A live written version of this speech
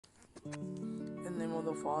name of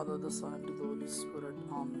the Father, the Son, and the Holy Spirit.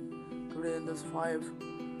 Amen. Today in this 5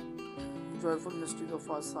 joyful mysteries of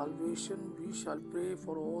our salvation, we shall pray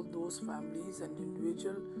for all those families and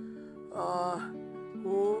individuals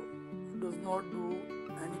who does not do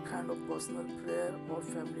any kind of personal prayer or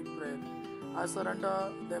family prayer. I surrender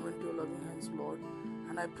them into your loving hands, Lord,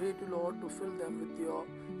 and I pray to Lord to fill them with your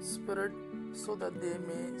Spirit so that they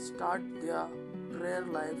may start their prayer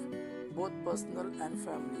life, both personal and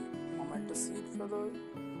family. Intercede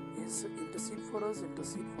for us,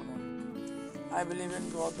 intercede for them. I believe in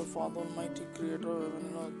God the Father Almighty, Creator of heaven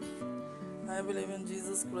and earth. I believe in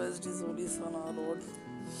Jesus Christ, His Holy Son, our Lord,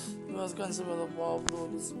 who was conceived by the power of the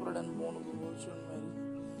Holy Spirit and born of the Virgin Mary.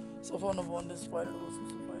 Suffered upon this fire, was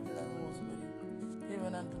crucified, and was buried.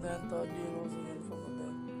 Even unto the third day rose again from the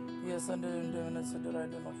dead. He ascended into heaven and sat at the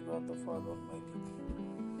right hand of God the Father Almighty.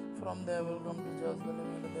 From there will come to judge the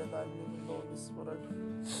living and the dead. I believe in the Holy Spirit,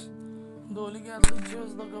 the Holy Catholic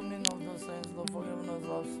Church, the communion of the saints, the forgiveness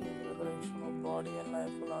of sins, the resurrection of body and life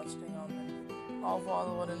everlasting. Amen. Our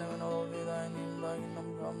Father, who art in heaven, hallowed be thy name. Thy kingdom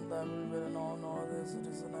come, thy will be done on earth as it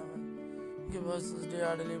is in heaven. Give us this day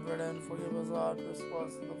our daily bread, and forgive us our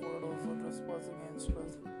trespasses, the forgive us who trespass against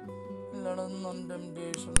us. And let us not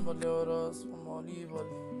temptation, but deliver us from all evil.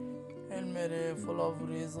 And Mary, full of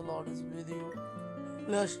grace, the Lord is with you.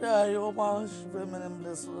 Blessed are you amongst women, and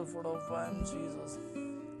blessed is the fruit of thy womb, Jesus.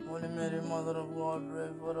 Holy Mary, Mother of God, pray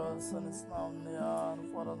for us, and it's now in the hour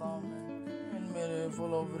of our death. Amen. And Mary,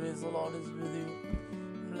 full of grace, the Lord is with you.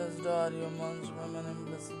 Blessed are you amongst women, and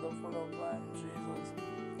blessed is the fruit of thy womb, Jesus.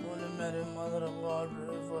 Holy Mary, Mother of God,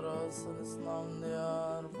 pray for us, and it's now in the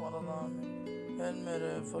hour of our death. Amen. And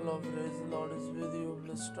Mary, full of grace, the Lord is with you.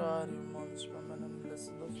 Blessed are you amongst women, and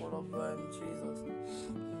blessed is the fruit of thy womb, Jesus.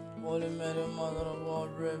 Holy Mary, Mother of God,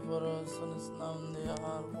 pray for us, and it's now in the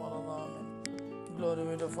hour of our death. Amen. Glory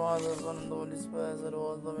be to Father, Son, and the Holy Spirit, as it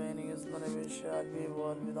was the beginning, is now, and ever shall be,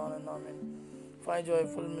 world without end. Amen. 5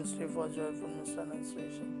 joyful mystery for joyful mystery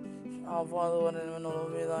Annunciation. Our Father, who art in heaven,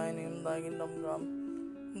 hallowed be thy name. Thy kingdom come,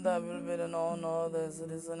 thy will be done on earth as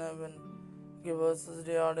it is in heaven. Give us this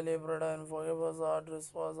day our daily bread, and forgive us our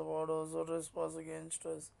trespasses, about us who trespass against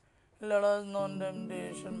us. Let us not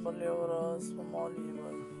temptation, but deliver us from all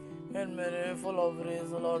evil. Hail Mary, full of grace,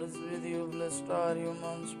 the Lord is with you. Blessed are you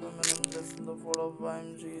amongst women, and blessed is the fruit of thy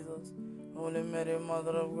womb, Jesus. Holy Mary,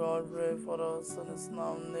 Mother of God, pray for us, and it's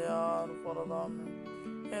now in the hour of our death.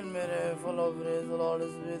 Amen. Hail Mary, full of grace, the Lord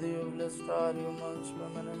is with you. Blessed are you amongst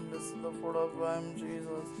women, and blessed is the fruit of thy womb,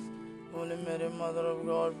 Jesus. Holy Mary, Mother of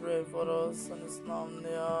God, pray for us, and it's now in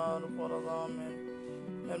the hour of our death. Amen.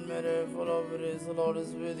 Hail Mary, full of grace, the Lord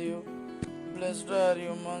is with you. Blessed are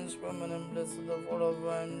you amongst women, and blessed is the fruit of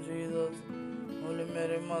thy womb, Jesus. Holy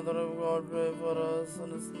Mary, Mother of God, pray for us,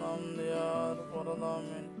 and it's now in the hour of our death.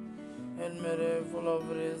 Amen. Hail Mary, full of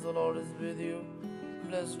grace, the Lord is with you.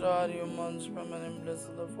 Blessed are you amongst women, and blessed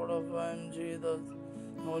is the fruit of thy womb, Jesus.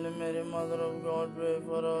 Holy Mary, Mother of God, pray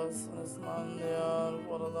for us, and it's now in the hour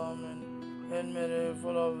of our death. Amen. Hail Mary,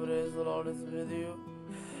 full of grace, the Lord is with you.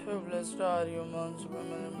 Blessed are you amongst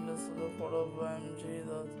women, and blessed is the fruit of thy womb,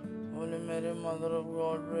 Jesus. Holy Mary, Mother of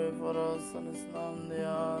God, pray for us, and it's now in the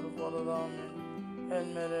hour of our death. Amen. Hail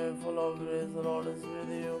Mary, full of grace, the Lord is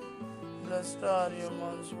with you. Blessed are you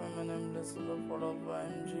amongst women, and blessed is the fruit of thy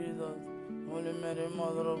womb, Jesus. Holy Mary,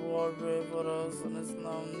 Mother of God, pray for us, and it's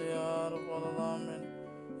now in the hour of our death. Amen.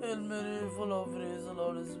 Hail Mary, full of grace, the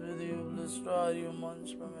Lord is with you. Blessed are you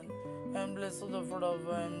amongst women, and blessed is the fruit of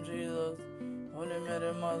thy womb, Jesus. Holy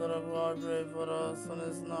Mary, Mother of God, pray for us, and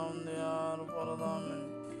it's now in the hour of our death. Amen.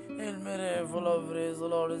 Hail Mary, full of grace, the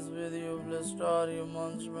Lord is with you. Blessed are you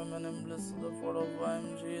amongst women, and blessed is the fruit of thy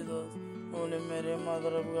womb, Jesus. Holy Mary,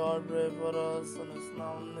 Mother of God, pray for us, and it's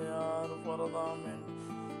now in the hour of our death. Amen.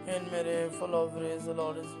 Hail Mary, full of grace, the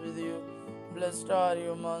Lord is with you. Blessed are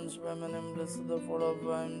you amongst women, and blessed is the fruit of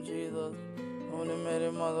thy womb, Jesus. Holy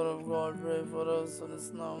Mary, Mother of God, pray for us, and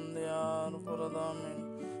it's now in the hour of our death. Amen.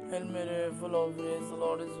 Hail Mary, full of grace, the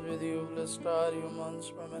Lord is with you. Blessed are you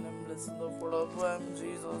amongst women, and blessed is the fruit of thy womb,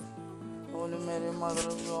 Jesus. Holy Mary, Mother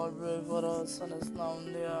of God, pray for us, and it's now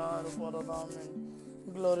in the hour of our death.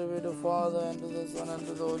 Amen. Glory be to Father, and to the Son, and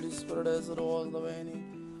to the Holy Spirit, as it was the beginning,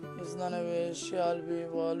 is now, and ever shall be,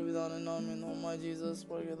 world without end. Amen. O my Jesus,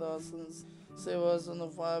 forgive our sins, save us from the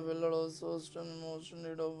fire, build our souls to most in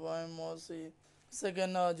need of thy mercy.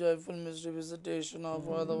 Second, our joyful mystery, visitation of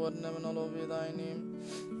Father, who art in heaven, hallowed be thy name.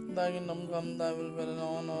 Thy kingdom come, thy will be done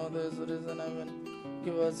on earth as it is in heaven.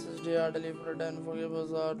 Give us this day our daily bread, and forgive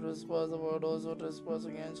us our trespasses, about those who trespass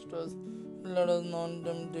against us. Let us not in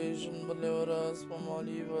temptation, but deliver us from all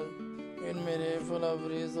evil. In Mary, full of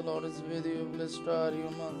grace, the Lord is with you. Blessed are you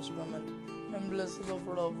amongst women, and blessed the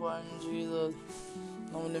fruit of womb, Jesus.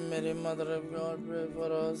 Holy Mary, Mother of God, pray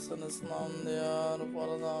for us sinners now and the hour of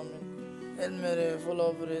our death. Amen. Hail Mary, full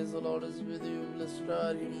of grace, the Lord is with you. Blessed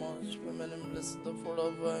are you amongst women, and blessed the fruit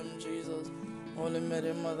of womb, Jesus. Holy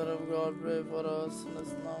Mary, Mother of God, pray for us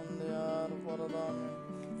sinners now and the hour of our death. Amen.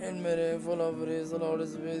 Hail Mary, full of grace, the Lord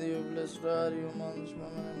is with you. Blessed are you amongst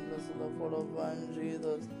women, and blessed the fruit of womb,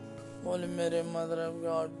 Jesus. Holy Mary, Mother of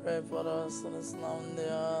God, pray for us sinners now and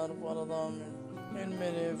the hour of our death. Amen. Hail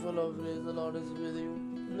Mary, full of grace, the Lord is with you.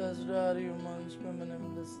 Blessed are you amongst women,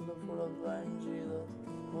 and blessed the fruit of womb, Jesus.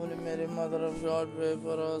 Holy Mary, Mother of God, pray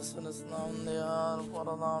for us sinners now and the hour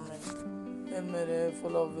of our death. Amen. Hail Mary,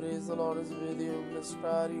 full of grace, the Lord is with you. Blessed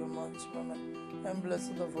are you amongst women, and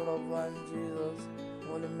blessed the fruit of womb, Jesus.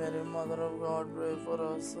 Holy Mary, Mother of God, pray for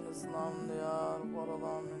us sinners now and the hour of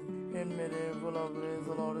our death. Amen. Hail Mary, full of grace,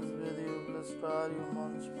 the Lord is with you. Blessed are you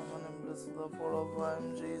amongst women, and blessed the fruit of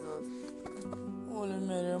womb, Jesus. Holy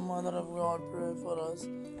Mary, Mother of God, pray for us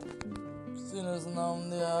sinners now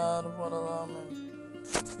and the hour of our death. Amen.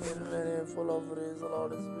 Hail Mary, full of grace, the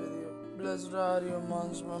Lord is with you. Blessed are you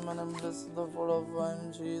amongst women, and blessed the fruit of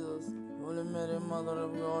womb, Jesus. Holy Mary, Mother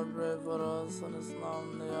of God, pray for us sinners now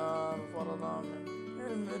and the hour of our death. Amen.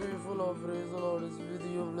 Hail Mary, full of grace, the Lord is with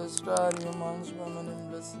you. Blessed are you amongst women, and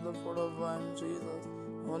blessed the fruit of womb, Jesus.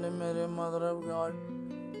 Holy Mary, Mother of God,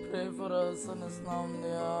 pray for us sinners now and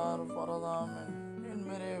the hour of our death. Amen. Hail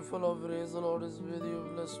Mary, full of grace, the Lord is with you.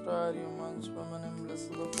 Blessed are you amongst women, and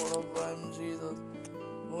blessed the fruit of womb, Jesus.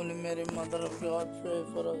 Holy Mary, Mother of God, pray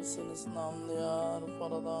for us sinners now and the hour of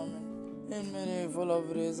our death. Amen. Hail Mary, full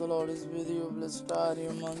of grace, the Lord is with you. Blessed are you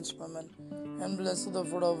amongst women, and blessed the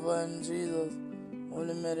fruit of womb, Jesus.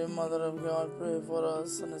 Holy Mary, Mother of God, pray for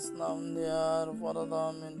us sinners now and the hour of our death.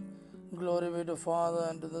 Amen. Glory be to Father,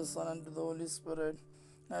 and to the Son, and to the Holy Spirit,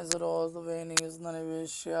 as it was the beginning, is now, and ever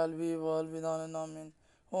shall be, world without end. Amen.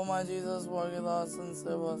 O my Jesus, forgive us and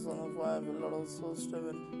save us from the fire, Lord of souls to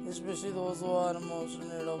heaven, especially those who are most in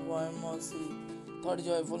need of thy mercy. Third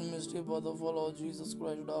joyful mystery, birth of our Lord Jesus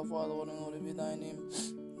Christ, our Father, one and holy be thy name.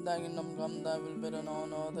 Thy kingdom come, thy will be done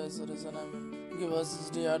on earth as it is in heaven. Give us this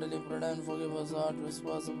day our daily bread, and forgive us our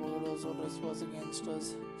trespasses, forgive us our trespass against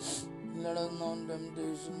us. Let us not in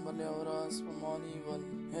temptation, but deliver us from all evil.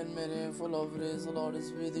 Hail Mary, full of grace, the Lord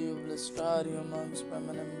is with you. Blessed are you amongst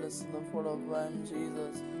women, and blessed the fruit of womb,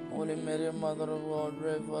 Jesus. Holy Mary, Mother of God,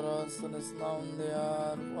 pray for us sinners now and the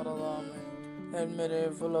hour of our death. Amen. Hail Mary,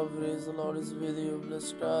 full of grace, the Lord is with you.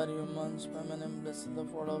 Blessed are you amongst women, and blessed the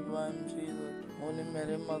fruit of womb, Jesus. Holy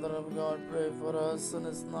Mary, Mother of God, pray for us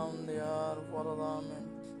sinners now and the hour of our death. Amen.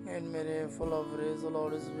 Hail Mary, full of grace, the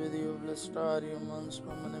Lord is with you. Blessed are you amongst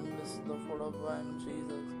women, and blessed the fruit of womb,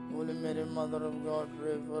 Jesus. Holy Mary, Mother of God,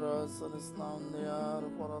 pray for us sinners now and the hour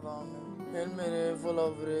of our death. Amen. Hail Mary, full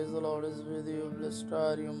of grace, the Lord is with you. Blessed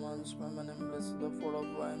are you amongst women, and blessed the fruit of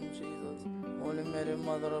womb, Jesus. Holy Mary,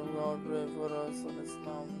 Mother of God, pray for us sinners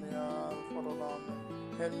now and the hour of our death.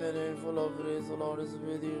 Amen. Hail Mary, full of grace, the Lord is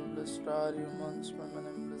with you. Blessed are you amongst women,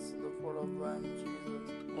 and blessed the fruit of womb,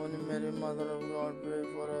 Jesus. Holy Mary, Mother of God, pray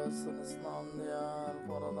for us sinners now and the hour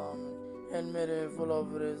of our death. Amen. Hail Mary, full of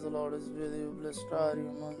grace, the Lord is with you. Blessed are you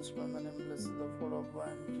amongst women, and blessed the fruit of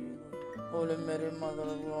womb, Jesus. Holy Mary,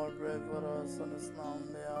 Mother of God, pray for us sinners now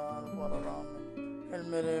and the hour of our death. Amen. Hail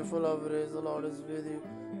Mary, full of grace, the Lord is with you.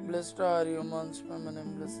 Blessed are you amongst women,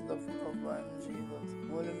 and blessed the fruit of womb, Jesus.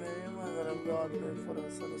 Holy Mary, Mother of God, pray for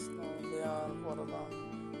us sinners now and the hour of our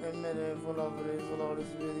death. Hail Mary, full of grace, the Lord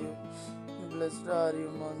is with you. Blessed are you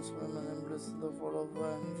amongst women, and blessed the fruit of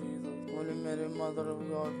womb, Jesus. Holy Mary, Mother of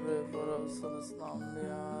God, pray for us sinners now and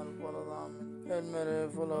the hour of our death. Amen. Hail Mary,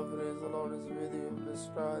 full of grace, the Lord is with you.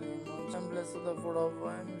 Blessed are you amongst, and blessed the fruit of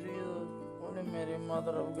womb, Jesus. Holy Mary,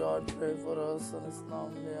 Mother of God, pray for us sinners now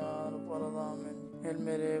and the hour of our death. Amen. Hail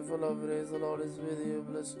Mary, full of grace, the Lord is with you.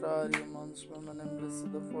 Blessed are you amongst women, and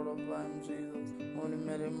blessed the fruit of womb, Jesus. Holy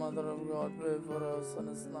Mary, Mother of God, pray for us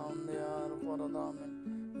sinners now and the hour of our death.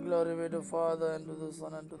 Amen. Glory be to Father, and to the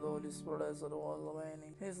Son, and to the Holy Spirit, as it was in the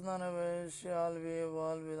beginning, is now, and ever shall be,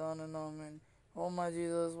 world without end. Amen. O my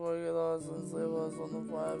Jesus, forgive us and save us from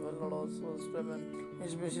the fire, Lord of souls to heaven,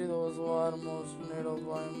 especially those who are most in need of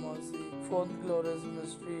thy mercy. Fourth glorious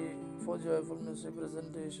mystery, for joyful mystery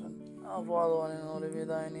presentation. Our Father, one and holy be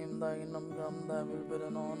thy name, thy kingdom come, thy will be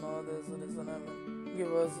done on earth as it is in heaven.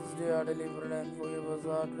 Give us this day our daily bread, and forgive us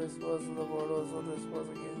our trespasses, the word also trespass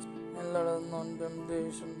against us. And let us not in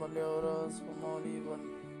temptation, but deliver us from all evil.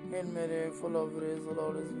 Hail Mary, full of grace, the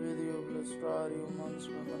Lord is with you. Blessed are you amongst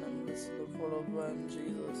women, and blessed is the fruit of thy womb,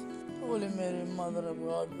 Jesus. Holy Mary, Mother of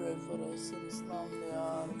God, pray for us sinners now and the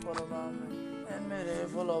hour of our death. Amen. Hail Mary,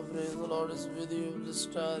 full of grace, the Lord is with you.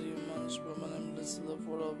 Blessed are you amongst women, and blessed is the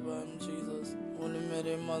fruit of thy womb, Jesus. Holy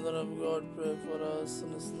Mary, Mother of God, pray for us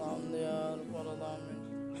sinners now and the hour of our death. Amen.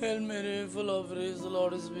 Hail Mary, full of grace, the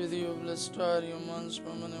Lord is with you. Blessed are you amongst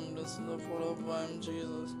women, and blessed is the fruit of thy womb,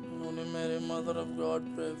 Jesus. Holy Mary, Mother of God,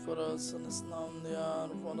 pray for us sinners now and the hour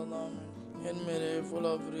of our death. Amen. Hail Mary, full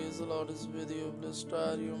of grace, the Lord is with you. Blessed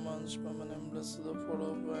are you amongst women, and blessed is the fruit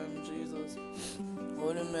of thy womb, Jesus.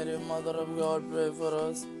 Holy Mary, Mother of God, pray for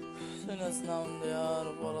us sinners now and the hour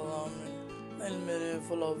of our death. Amen. Hail Mary,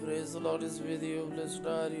 full of grace, the Lord is with you. Blessed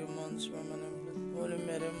are you amongst women, and blessed. Holy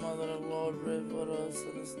Mary, Mother of God, pray for us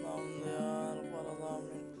sinners now and the hour of our death.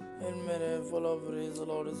 Amen. Hail Mary, full of grace, the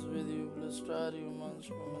Lord is with you. Blessed are you amongst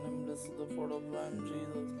women, and blessed is the fruit of thy womb,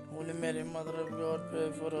 Jesus. Holy Mary, Mother of God,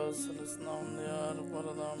 pray for us sinners now and the hour of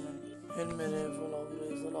our death. Amen. Hail Mary, full of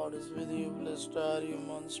grace, the Lord is with you. Blessed are you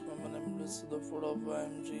amongst women, and blessed is the fruit of thy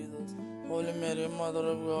womb, Jesus. Holy Mary, Mother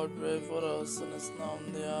of God, pray for us sinners now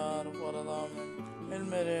and the hour of our death. Amen. Hail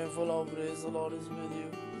Mary, full of grace, the Lord is with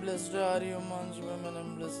you. Blessed are you amongst women,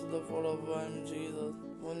 and blessed is the fruit of thy womb, Jesus.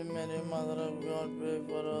 Holy Mary, Mother of God, pray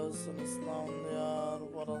for us sinners now and the hour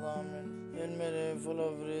of our death. Amen. Hail Mary, full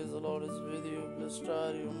of grace, the Lord is with you. Blessed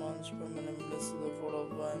are you amongst women, and blessed is the fruit of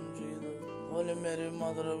thy womb, Jesus. Holy Mary,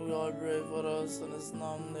 Mother of God, pray for us sinners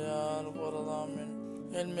now and the hour of our death. Amen.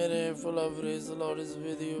 Hail Mary, full of grace, the Lord is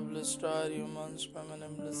with you. Blessed are you amongst women,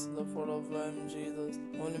 and blessed is the fruit of thy womb, Jesus.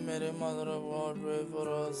 Holy Mary, Mother of God, pray for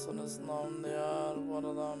us sinners now and the hour of our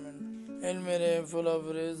death. Amen. Hail Mary, full of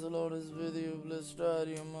grace, the Lord is with you. Blessed are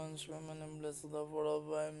you amongst women, and blessed is the fruit of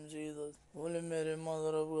thy womb, Jesus. Holy Mary,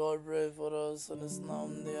 Mother of God, pray for us sinners now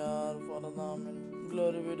and the hour of our death. Amen.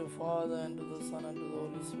 Glory be to the Father, and to the Son, and to the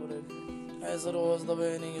Holy Spirit, as it was the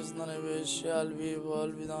beginning, is now, and ever shall be,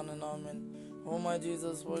 world without end. Amen. O my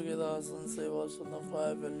Jesus, forgive us and save us from the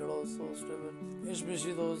fire, but let us so stable.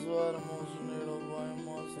 Especially those who are most in need of thy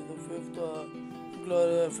mercy. The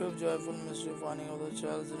fifth joyful mystery, finding of the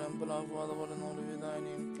child's temple of Father, but and only with thy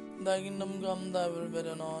name. Thy kingdom come, thy will be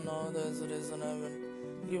done on earth as it is in heaven.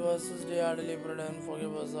 Give us this day our daily bread, and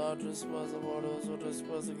forgive us our trespasses, about us who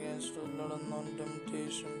trespass against us, Lord, and non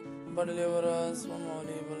temptation, but deliver us from all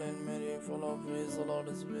evil. And Mary, full of grace, the Lord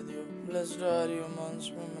is with you. Blessed are you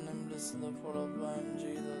amongst women, and blessed is the fruit of thy womb,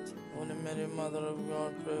 Jesus. Holy Mary, Mother of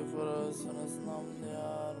God, pray for us sinners now and the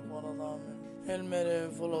hour of our death. Amen. Hail Mary,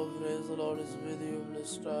 full of grace, the Lord is with you.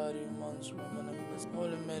 Blessed are you amongst women, and blessed.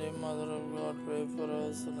 Holy Mary, Mother of God, pray for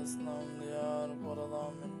us sinners now and the hour of our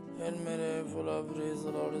death. Amen. Hail Mary, full of grace,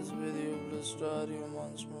 the Lord is with you. Blessed are you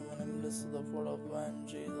amongst women, and blessed is the fruit of thy womb,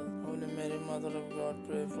 Jesus. Holy Mary, Mother of God,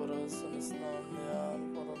 pray for us sinners now and the hour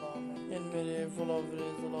of our death. Amen. Hail Mary, full of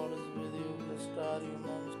grace, the Lord is with you. Blessed are you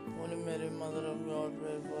amongst. Holy Mary, Mother of God,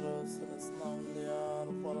 pray for us sinners now and the hour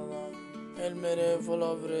of our death. Amen. Hail Mary,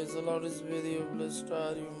 full of grace, the Lord is with you. Blessed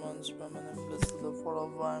are you amongst women, and blessed is the fruit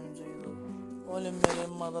of thy womb, Jesus. Holy Mary,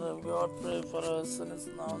 Mother of God, pray for us sinners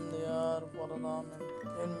now and the hour of our death. Amen.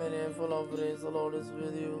 Hail Mary, full of grace, the Lord is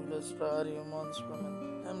with you. Blessed are you amongst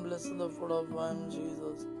women, and blessed is the fruit of thy womb,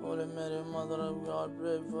 Jesus. Holy Mary, Mother of God,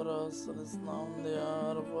 pray for us sinners now and the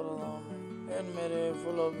hour of our death. Amen. Hail Mary,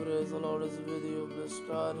 full of grace, the Lord is with you. Blessed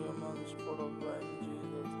are you amongst fruit of thy womb,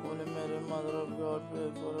 Jesus. Holy Mary, Mother of God,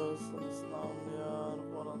 pray for us sinners now and the hour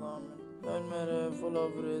of our death. Amen. Hail Mary, full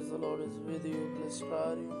of grace, the Lord is with you. Blessed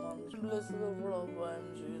are you amongst, blessed is the fruit of thy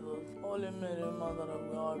womb, Jesus. Holy Mary, Mother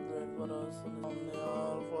of God, pray for us sinners now and the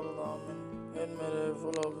hour of our death. Amen. Hail Mary,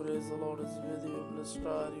 full of grace, the Lord is with you. Blessed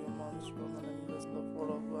are you amongst women, and blessed is the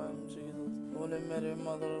fruit of thy womb, Jesus. Holy Mary,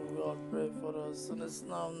 Mother of God, pray for us sinners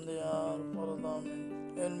now and the hour of our death.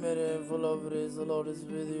 Amen. Hail Mary, full of grace, the Lord is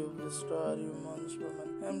with you. Blessed are you amongst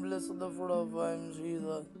women, and blessed is the fruit of thy womb,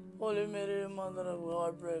 Jesus. Holy Mary, Mother of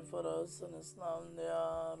God, pray for us sinners now and the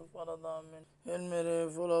hour of our death. Amen. Hail Mary,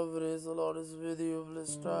 full of grace, the Lord is with you.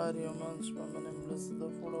 Blessed are you amongst women, and blessed is the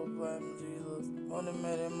fruit of thy womb, Jesus. Holy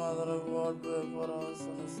Mary, Mother of God, pray for us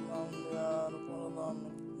sinners now and the hour of our death.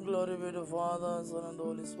 Amen. Glory be to Father, Son, and the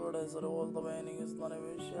Holy Spirit, as it was the beginning, is now, and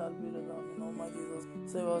ever shall be, to them. O my Jesus,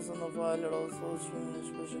 save us in the fire, let us so stream,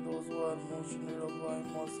 especially those who are most in need of thy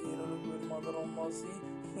mercy. Hail, Queen Mother of Mercy.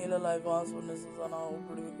 Hail, life, our witnesses, and our hope,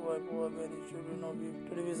 to be quiet, poor, very children of you.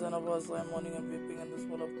 To the vision of us, I am mourning and weeping, and this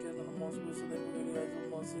full of tears, and the most blessed, they will be eyes of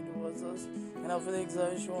mercy towards us. And after the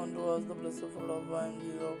exile, show unto us the blessed fruit of thy womb,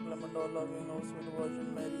 Jesus, O clement, all loving, O sweet Virgin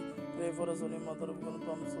Mary. Pray for us, Holy Mother of God,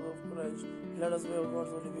 promises of Christ. Let us be of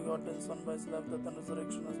God's only begotten Son by his life, death, and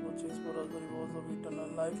resurrection has purchased for us the rewards of eternal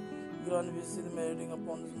life. Grant we see the meriting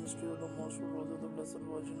upon this mystery of the most rose of the Blessed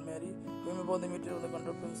Virgin Mary. We may both imitate of the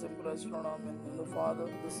control of Christ, Lord. Amen. In the Father,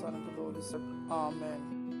 the Son, and the Holy Spirit.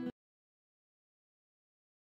 Amen.